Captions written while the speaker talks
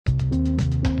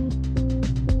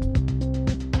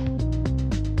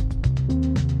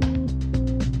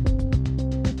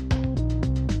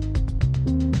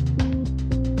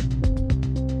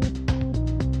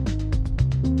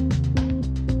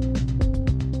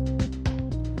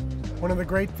One of the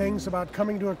great things about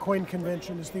coming to a coin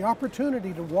convention is the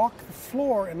opportunity to walk the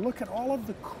floor and look at all of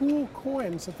the cool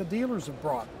coins that the dealers have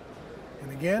brought.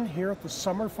 And again, here at the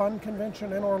Summer Fun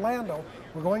Convention in Orlando,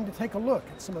 we're going to take a look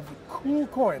at some of the cool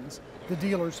coins the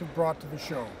dealers have brought to the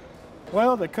show.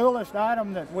 Well, the coolest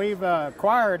item that we've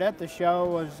acquired at the show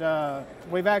was,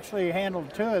 we've actually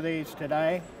handled 2 of these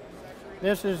today.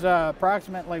 This is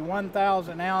approximately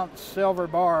 1,000 ounce silver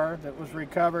bar that was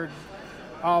recovered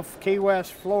off Key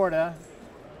West, Florida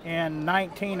in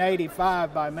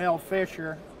 1985 by Mel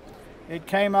Fisher. It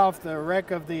came off the wreck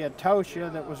of the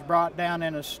Atoche that was brought down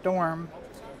in a storm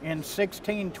in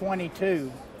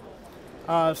 1622.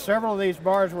 Several of these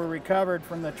bars were recovered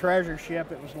from the treasure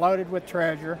ship. It was loaded with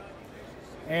treasure,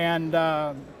 and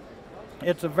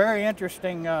it's a very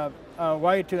interesting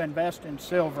way to invest in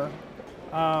silver,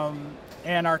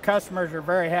 and our customers are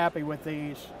very happy with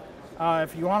these.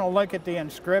 If you want to look at the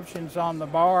inscriptions on the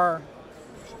bar,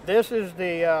 this is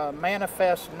the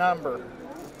manifest number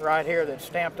right here that's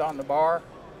stamped on the bar.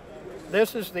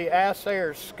 This is the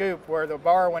assayer's scoop, where the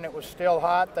bar, when it was still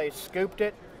hot, they scooped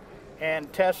it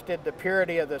and tested the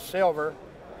purity of the silver.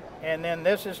 And then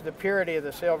this is the purity of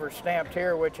the silver stamped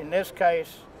here, which in this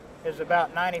case is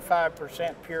about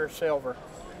 95% pure silver.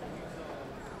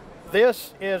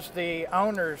 This is the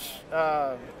owner's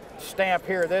stamp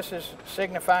here. This is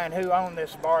signifying who owned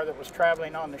this bar that was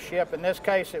traveling on the ship. In this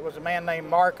case, it was a man named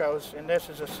Marcos, and this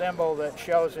is a symbol that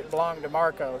shows it belonged to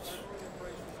Marcos.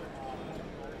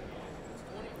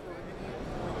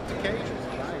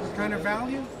 What kind of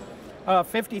value?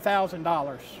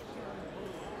 $50,000.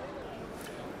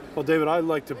 Well, David, I'd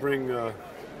like to bring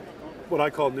what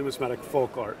I call numismatic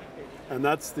folk art, and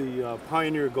that's the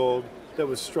pioneer gold that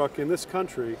was struck in this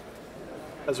country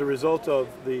as a result of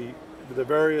the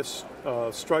various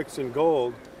strikes in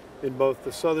gold in both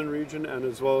the southern region and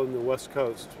as well in the west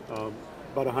coast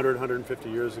about 100, 150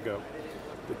 years ago.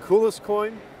 The coolest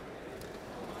coin,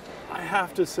 I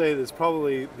have to say, that's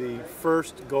probably the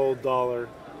first gold dollar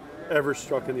ever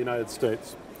struck in the United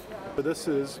States. This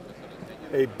is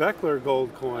a Bechtler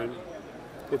gold coin.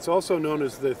 It's also known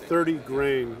as the 30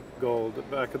 grain gold.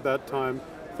 Back at that time,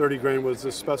 30 grain was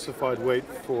the specified weight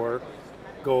for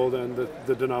gold and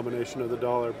the denomination of the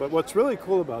dollar. But what's really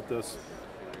cool about this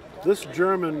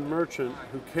German merchant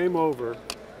who came over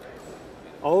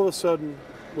all of a sudden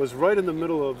was right in the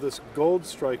middle of this gold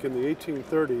strike in the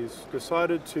 1830s,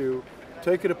 decided to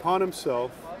take it upon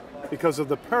himself because of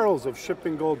the perils of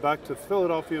shipping gold back to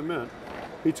Philadelphia Mint.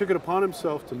 He took it upon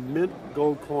himself to mint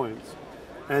gold coins,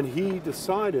 and he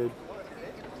decided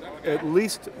at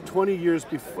least 20 years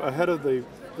ahead of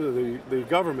the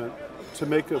government to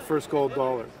make the first gold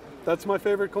dollar. That's my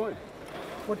favorite coin.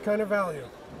 What kind of value?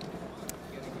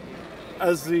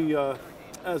 As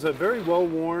a very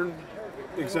well-worn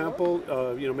example,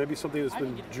 maybe something that's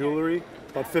been jewelry,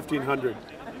 about $1,500.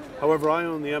 However, I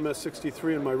own the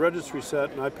MS63 in my registry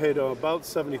set, and I paid about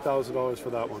 $70,000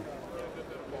 for that one.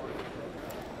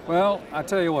 Well, I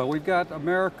tell you what, we've got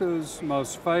America's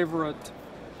most favorite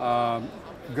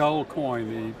gold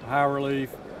coin, the high relief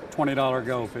 $20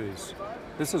 gold piece.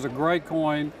 This is a great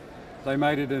coin. They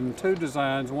made it in 2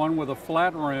 designs, one with a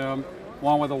flat rim,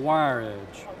 one with a wire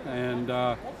edge.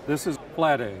 And this is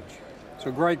flat edge. It's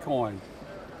a great coin.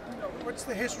 What's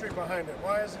the history behind it?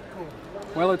 Why is it cool?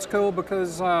 Well, it's cool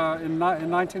because in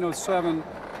 1907,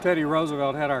 Teddy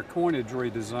Roosevelt had our coinage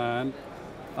redesigned.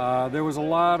 There was a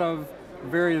lot of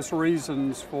various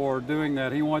reasons for doing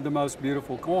that. He wanted the most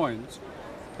beautiful coins.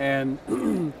 And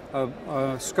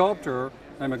a sculptor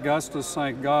named Augustin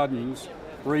St. Gaudens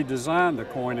redesigned the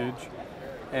coinage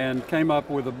and came up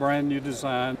with a brand new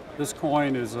design. This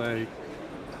coin is a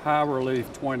high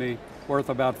relief 20 worth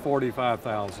about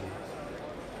 $45,000.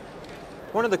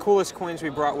 One of the coolest coins we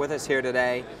brought with us here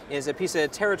today is a piece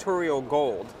of territorial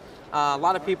gold. A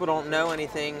lot of people don't know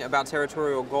anything about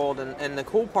territorial gold, and the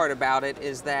cool part about it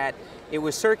is that it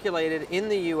was circulated in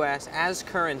the U.S. as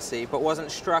currency, but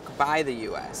wasn't struck by the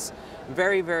U.S.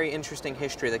 Very, very interesting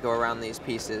history that go around these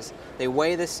pieces. They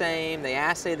weigh the same, they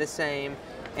assay the same,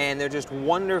 and they're just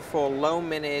wonderful, low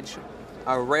mintage,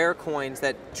 rare coins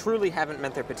that truly haven't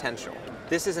met their potential.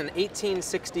 This is an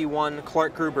 1861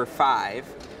 Clark Gruber 5.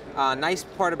 Nice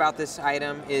part about this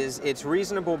item is it's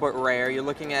reasonable but rare. You're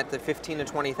looking at the $15,000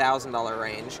 to $20,000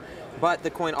 range. But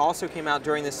the coin also came out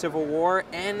during the Civil War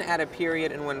and at a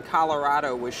period in when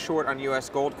Colorado was short on U.S.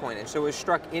 gold coinage. So it was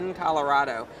struck in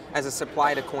Colorado as a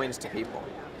supply to coins to people.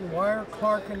 Why are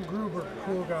Clark and Gruber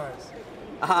cool guys?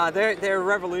 They're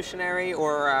revolutionary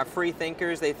or free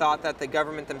thinkers. They thought that the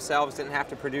government themselves didn't have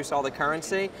to produce all the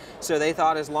currency, so they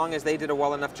thought as long as they did a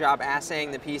well enough job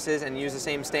assaying the pieces and use the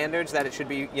same standards, that it should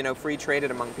be, you know, free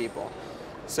traded among people.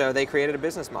 So they created a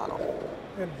business model.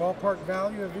 And ballpark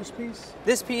value of this piece?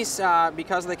 This piece,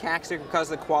 because of the cactus,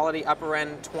 because of the quality, upper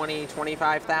end 20,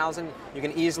 25,000. You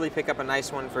can easily pick up a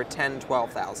nice one for 10,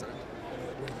 12,000.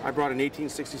 I brought an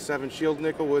 1867 shield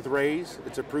nickel with rays.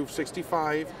 It's approved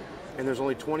 65, and there's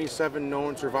only 27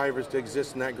 known survivors to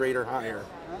exist in that grade or higher.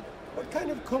 What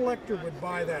kind of collector would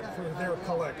buy that for their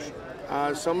collection?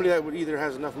 Somebody that would either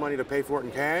has enough money to pay for it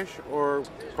in cash, or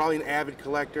probably an avid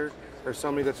collector, or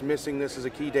somebody that's missing this as a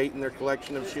key date in their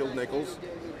collection of shield nickels.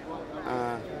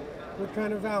 What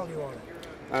kind of value on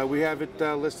it? We have it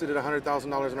listed at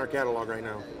 $100,000 in our catalog right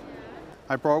now.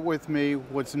 I brought with me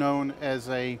what's known as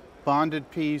a bonded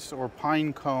piece or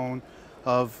pine cone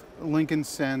of Lincoln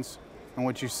cents, and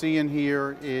what you see in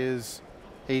here is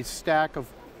a stack of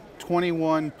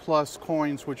 21 plus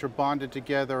coins which are bonded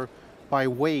together by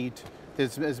weight.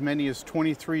 There's as many as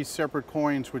 23 separate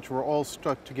coins which were all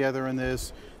stuck together in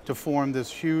this to form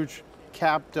this huge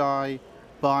cap die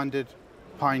bonded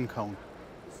pine cone.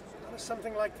 How does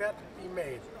something like that be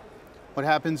made? What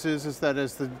happens is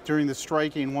that during the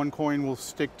striking, one coin will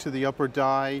stick to the upper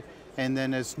die, and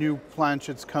then as new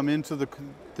planchets come into the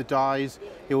dies,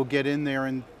 it will get in there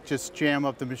and just jam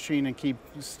up the machine and keep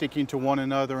sticking to one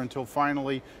another until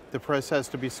finally the press has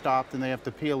to be stopped and they have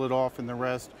to peel it off and the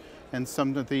rest. And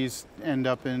some of these end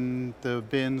up in the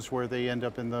bins where they end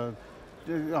up in the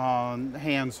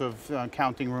hands of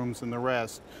counting rooms and the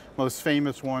rest. Most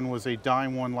famous one was a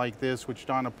dime one like this, which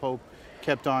Donna Pope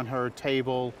kept on her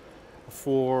table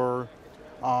for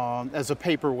as a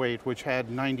paperweight, which had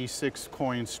 96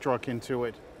 coins struck into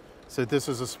it. So this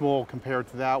is a small compared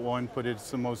to that one, but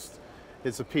it's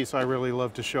a piece I really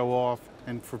love to show off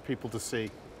and for people to see.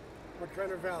 What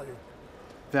kind of value?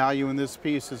 Value in this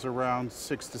piece is around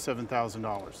 $6,000 to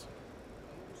 $7,000.